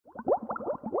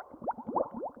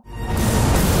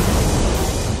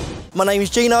My name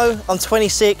is Gino, I'm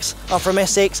 26, I'm from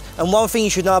Essex, and one thing you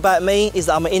should know about me is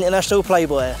that I'm an international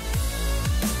playboy.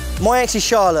 My ex is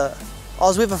Charlotte. I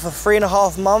was with her for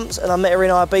 3.5 months and I met her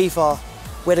in Ibiza.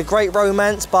 We had a great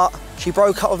romance, but she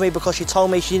broke up with me because she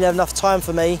told me she didn't have enough time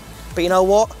for me. But you know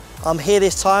what? I'm here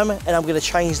this time and I'm gonna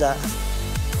change that.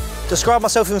 Describe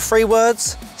myself in 3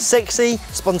 words: sexy,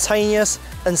 spontaneous,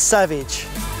 and savage.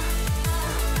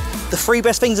 The 3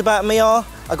 best things about me are,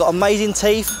 I got amazing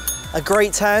teeth, a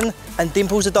great tan, and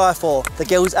dimples to die for. The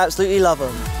girls absolutely love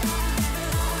them.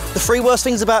 The 3 worst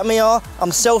things about me are,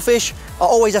 I'm selfish, I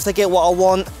always have to get what I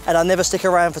want, and I never stick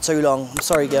around for too long. I'm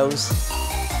sorry, girls.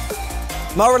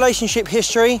 My relationship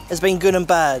history has been good and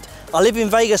bad. I live in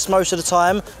Vegas most of the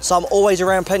time, so I'm always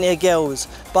around plenty of girls,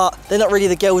 but they're not really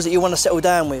the girls that you want to settle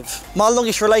down with. My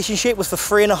longest relationship was for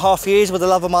 3.5 years with the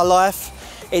love of my life.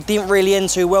 It didn't really end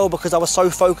too well because I was so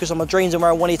focused on my dreams and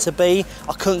where I wanted to be,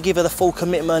 I couldn't give her the full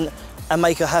commitment and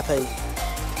make her happy.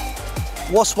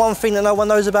 What's one thing that no one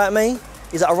knows about me?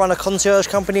 Is that I run a concierge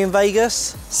company in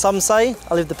Vegas. Some say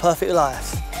I live the perfect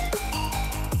life.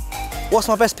 What's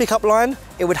my best pickup line?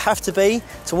 It would have to be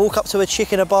to walk up to a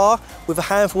chick in a bar with a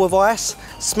handful of ice,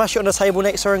 smash it on the table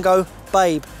next to her and go,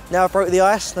 "Babe, now I've broke the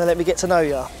ice, now let me get to know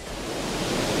ya."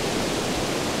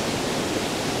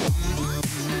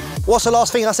 What's the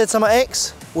last thing I said to my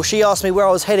ex? Well, she asked me where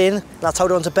I was heading and I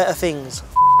told her on to better things.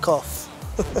 F*** off.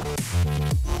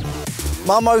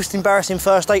 My most embarrassing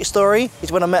first date story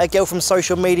is when I met a girl from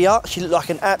social media. She looked like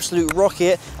an absolute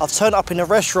rocket. I've turned up in a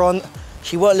restaurant.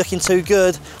 She weren't looking too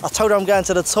good. I told her I'm going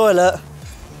to the toilet.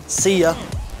 See ya.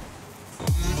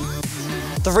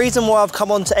 The reason why I've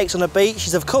come on to X on the beach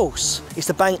is, of course, is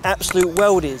to bang absolute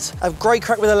weldies, have great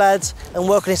crack with the lads and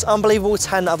work on this unbelievable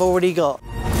tan that I've already got.